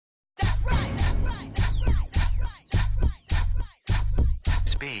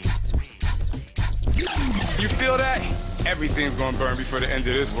You feel that? Everything's gonna burn before the end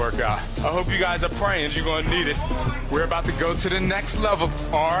of this workout. I hope you guys are praying. You're gonna need it. We're about to go to the next level.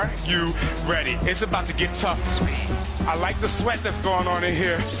 Are you ready? It's about to get tough. I like the sweat that's going on in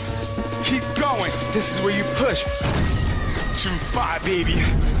here. Keep going. This is where you push. 2-5, baby.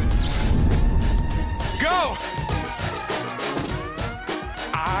 Go!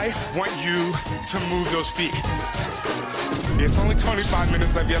 I want you to move those feet. It's only 25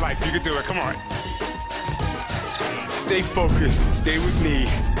 minutes of your life. You can do it. Come on. Stay focused. Stay with me.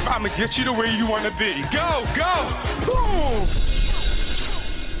 I'm gonna get you to where you want to be. Go, go! Boom!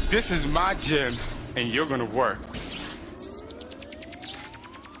 This is my gym, and you're gonna work.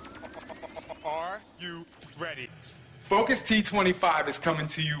 Are you ready? Focus T25 is coming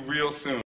to you real soon.